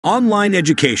Online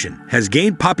education has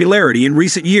gained popularity in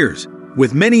recent years,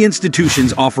 with many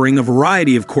institutions offering a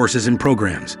variety of courses and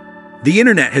programs. The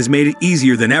internet has made it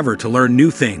easier than ever to learn new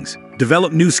things,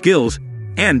 develop new skills,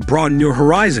 and broaden your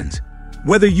horizons.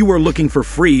 Whether you are looking for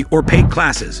free or paid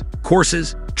classes,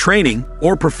 courses, training,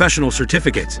 or professional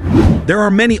certificates, there are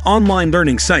many online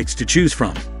learning sites to choose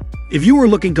from. If you are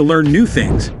looking to learn new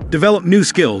things, develop new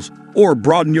skills, or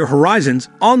broaden your horizons,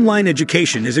 online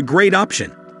education is a great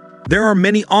option. There are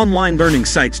many online learning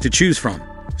sites to choose from,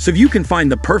 so you can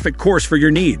find the perfect course for your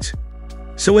needs.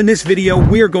 So in this video,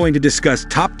 we are going to discuss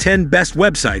top 10 best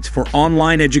websites for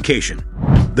online education.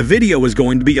 The video is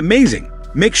going to be amazing.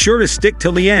 Make sure to stick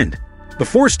till the end.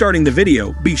 Before starting the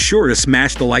video, be sure to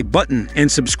smash the like button and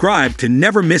subscribe to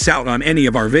never miss out on any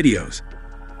of our videos.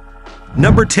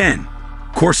 Number 10.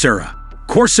 COURSERA.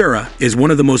 COURSERA is one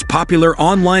of the most popular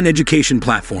online education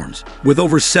platforms, with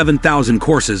over 7,000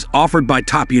 courses offered by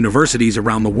top universities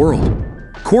around the world.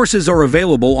 Courses are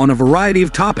available on a variety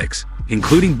of topics,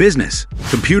 including business,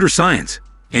 computer science,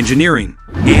 engineering,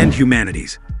 and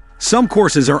humanities. Some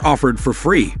courses are offered for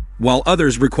free, while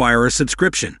others require a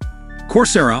subscription.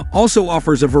 COURSERA also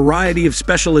offers a variety of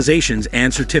specializations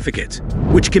and certificates,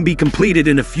 which can be completed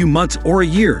in a few months or a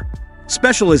year.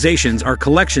 Specializations are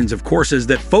collections of courses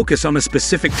that focus on a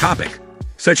specific topic,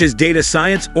 such as data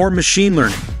science or machine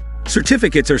learning.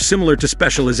 Certificates are similar to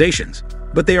specializations,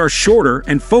 but they are shorter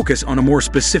and focus on a more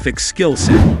specific skill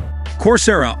set.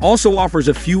 COURSERA also offers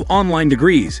a few online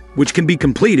degrees, which can be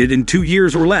completed in 2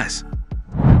 years or less.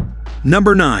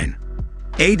 Number 9.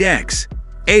 edX.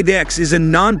 edX is a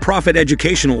non-profit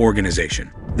educational organization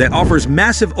that offers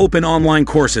massive open online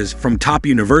courses from top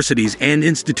universities and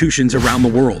institutions around the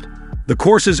world. The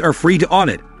courses are free to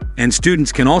audit, and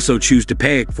students can also choose to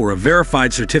pay for a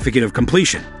verified certificate of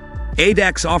completion.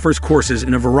 edX offers courses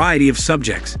in a variety of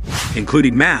subjects,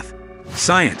 including math,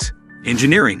 science,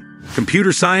 engineering,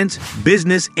 computer science,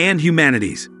 business, and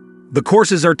humanities. The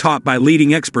courses are taught by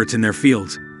leading experts in their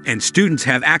fields, and students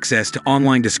have access to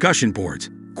online discussion boards,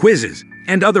 quizzes,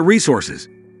 and other resources.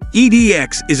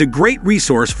 edX is a great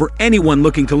resource for anyone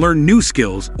looking to learn new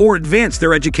skills or advance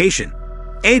their education.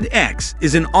 edX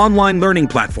is an online learning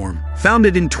platform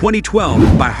founded in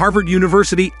 2012 by Harvard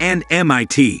University and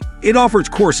MIT. It offers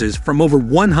courses from over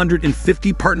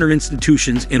 150 partner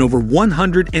institutions in over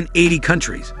 180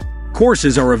 countries.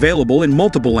 Courses are available in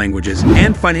multiple languages,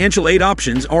 and financial aid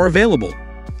options are available.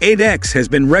 edX has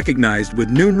been recognized with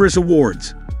numerous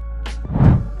awards.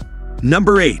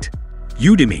 Number 8.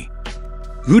 Udemy.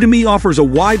 Udemy offers a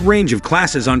wide range of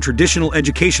classes on traditional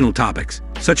educational topics,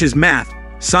 such as math,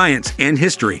 science, and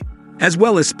history, as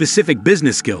well as specific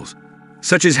business skills,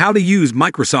 such as how to use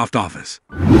Microsoft Office.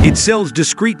 It sells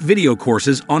discrete video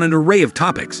courses on an array of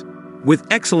topics, with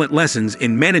excellent lessons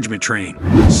in management training,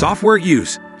 software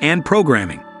use, and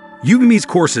programming. Udemy's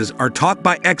courses are taught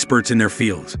by experts in their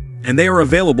fields, and they are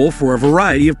available for a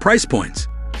variety of price points.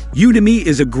 Udemy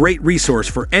is a great resource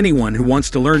for anyone who wants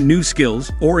to learn new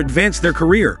skills or advance their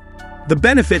career. The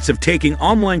benefits of taking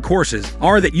online courses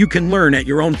are that you can learn at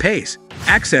your own pace,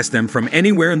 access them from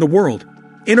anywhere in the world,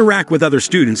 interact with other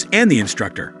students and the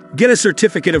instructor, get a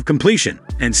certificate of completion,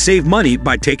 and save money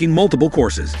by taking multiple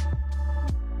courses.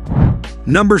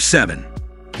 Number 7.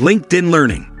 LinkedIn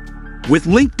Learning. With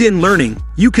LinkedIn Learning,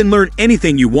 you can learn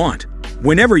anything you want,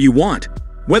 whenever you want.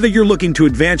 Whether you're looking to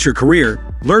advance your career,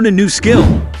 learn a new skill,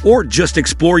 or just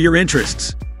explore your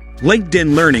interests,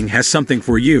 LinkedIn Learning has something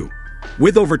for you.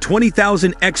 With over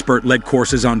 20,000 expert-led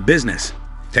courses on business,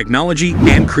 technology,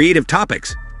 and creative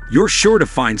topics, you're sure to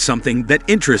find something that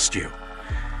interests you.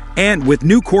 And with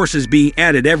new courses being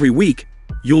added every week,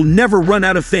 you'll never run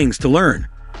out of things to learn.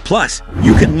 Plus,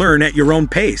 you can learn at your own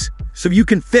pace, so you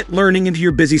can fit learning into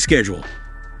your busy schedule.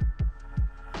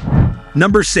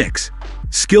 Number 6.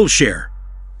 SKILLSHARE.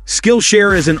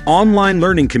 SKILLSHARE is an online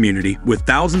learning community with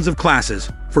thousands of classes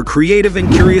for creative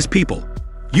and curious people.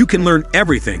 You can learn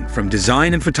everything from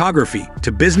design and photography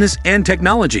to business and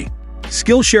technology.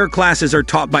 SKILLSHARE classes are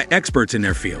taught by experts in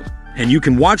their field, and you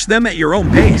can watch them at your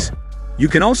own pace. You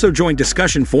can also join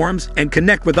discussion forums and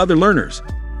connect with other learners.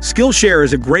 SKILLSHARE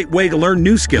is a great way to learn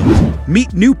new skills,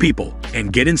 meet new people,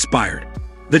 and get inspired.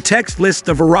 The text lists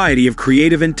a variety of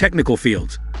creative and technical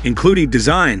fields, including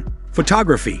design,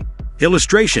 photography,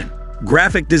 illustration,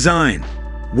 graphic design,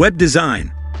 web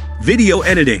design, video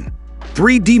editing,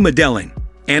 3D modeling,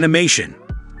 animation,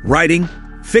 writing,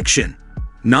 fiction,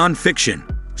 non-fiction,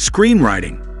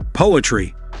 screenwriting,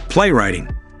 poetry, playwriting,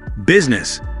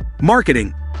 business,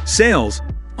 marketing, sales,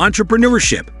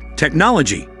 entrepreneurship,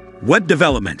 technology, web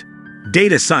development,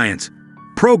 data science,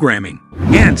 programming,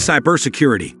 and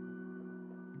cybersecurity.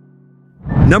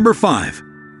 Number 5.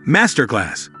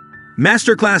 Masterclass.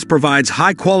 Masterclass provides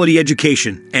high-quality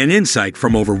education and insight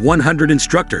from over 100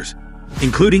 instructors,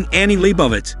 including Annie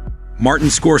Leibovitz, Martin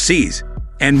Scorsese,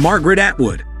 and Margaret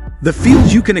Atwood. The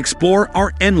fields you can explore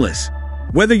are endless.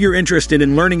 Whether you're interested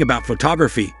in learning about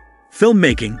photography,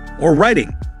 filmmaking, or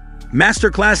writing,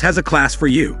 Masterclass has a class for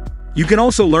you. You can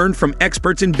also learn from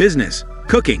experts in business,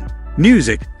 cooking,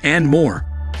 music, and more.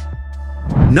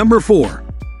 Number 4.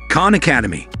 Khan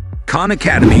Academy. Khan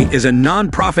Academy is a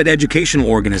non-profit educational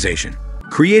organization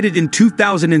created in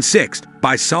 2006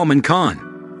 by Salman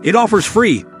Khan. It offers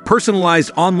free,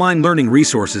 personalized online learning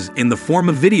resources in the form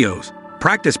of videos,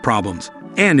 practice problems,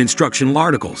 and instructional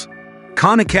articles.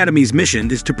 Khan Academy's mission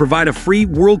is to provide a free,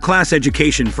 world-class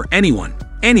education for anyone,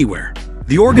 anywhere.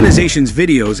 The organization's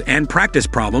videos and practice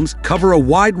problems cover a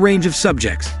wide range of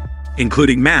subjects,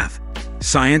 including math,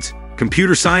 science,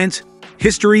 computer science,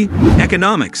 history,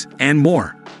 economics, and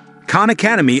more. Khan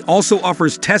Academy also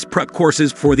offers test prep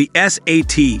courses for the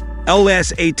SAT,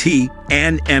 LSAT,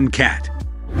 and MCAT.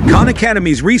 Khan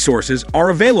Academy's resources are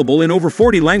available in over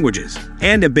 40 languages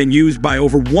and have been used by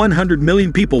over 100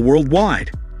 million people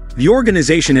worldwide. The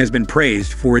organization has been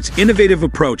praised for its innovative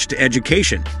approach to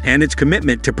education and its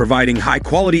commitment to providing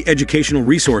high-quality educational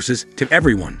resources to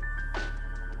everyone.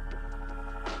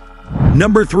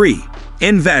 Number 3.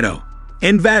 ENVATO.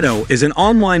 ENVATO is an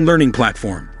online learning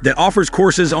platform that offers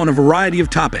courses on a variety of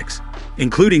topics,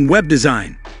 including web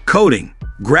design, coding,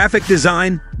 graphic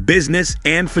design, business,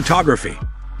 and photography.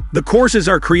 The courses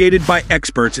are created by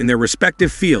experts in their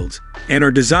respective fields and are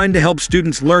designed to help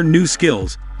students learn new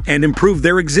skills and improve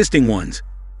their existing ones.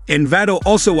 ENVATO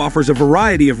also offers a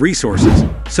variety of resources,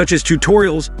 such as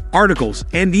tutorials, articles,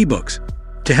 and ebooks,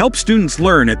 to help students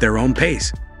learn at their own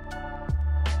pace.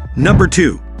 Number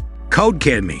 2.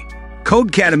 Codecademy.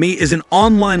 Codecademy is an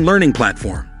online learning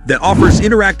platform that offers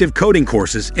interactive coding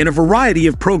courses in a variety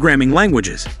of programming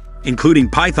languages, including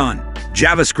Python,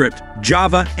 JavaScript,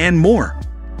 Java, and more.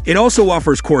 It also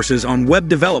offers courses on web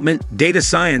development, data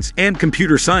science, and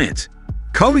computer science.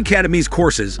 Codecademy's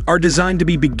courses are designed to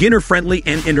be beginner-friendly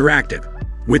and interactive,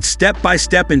 with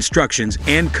step-by-step instructions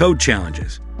and code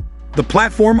challenges. The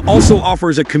platform also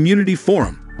offers a community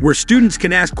forum where students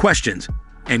can ask questions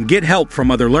and get help from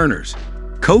other learners.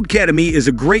 Codecademy is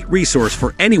a great resource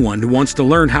for anyone who wants to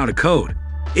learn how to code.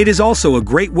 It is also a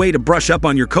great way to brush up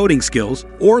on your coding skills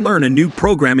or learn a new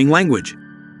programming language.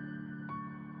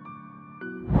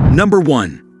 Number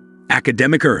 1.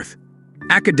 Academic Earth.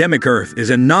 Academic Earth is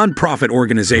a non-profit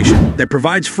organization that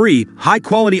provides free,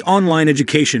 high-quality online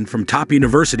education from top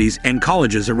universities and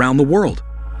colleges around the world.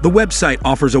 The website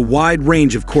offers a wide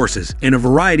range of courses in a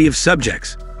variety of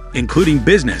subjects, including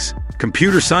business,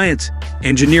 computer science,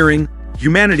 engineering,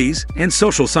 humanities, and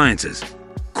social sciences.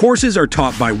 Courses are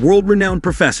taught by world-renowned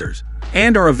professors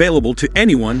and are available to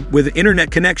anyone with an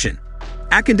internet connection.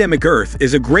 Academic Earth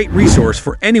is a great resource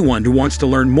for anyone who wants to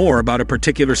learn more about a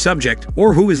particular subject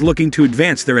or who is looking to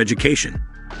advance their education.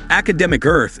 Academic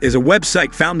Earth is a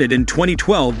website founded in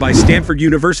 2012 by Stanford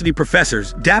University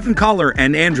professors Daphne Koller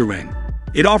and Andrew Ng.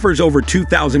 It offers over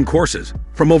 2,000 courses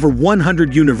from over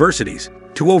 100 universities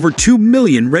to over 2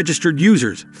 million registered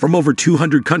users from over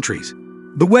 200 countries.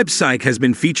 The website has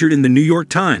been featured in the New York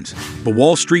Times, the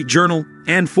Wall Street Journal,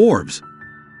 and Forbes.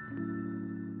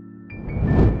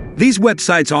 These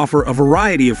websites offer a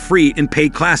variety of free and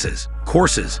paid classes,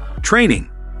 courses, training,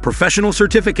 professional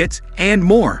certificates, and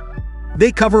more.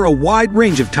 They cover a wide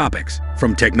range of topics,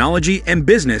 from technology and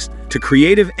business to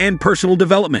creative and personal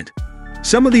development.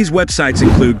 Some of these websites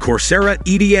include COURSERA,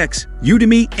 edX,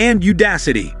 Udemy, and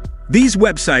Udacity. These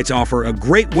websites offer a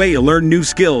great way to learn new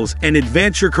skills and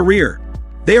advance your career.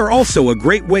 They are also a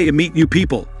great way to meet new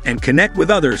people and connect with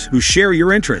others who share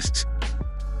your interests.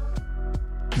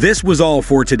 This was all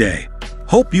for today.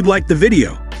 Hope you liked the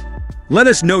video. Let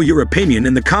us know your opinion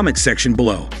in the comments section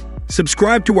below.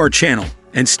 Subscribe to our channel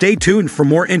and stay tuned for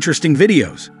more interesting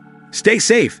videos. Stay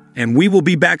safe, and we will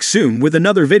be back soon with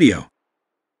another video.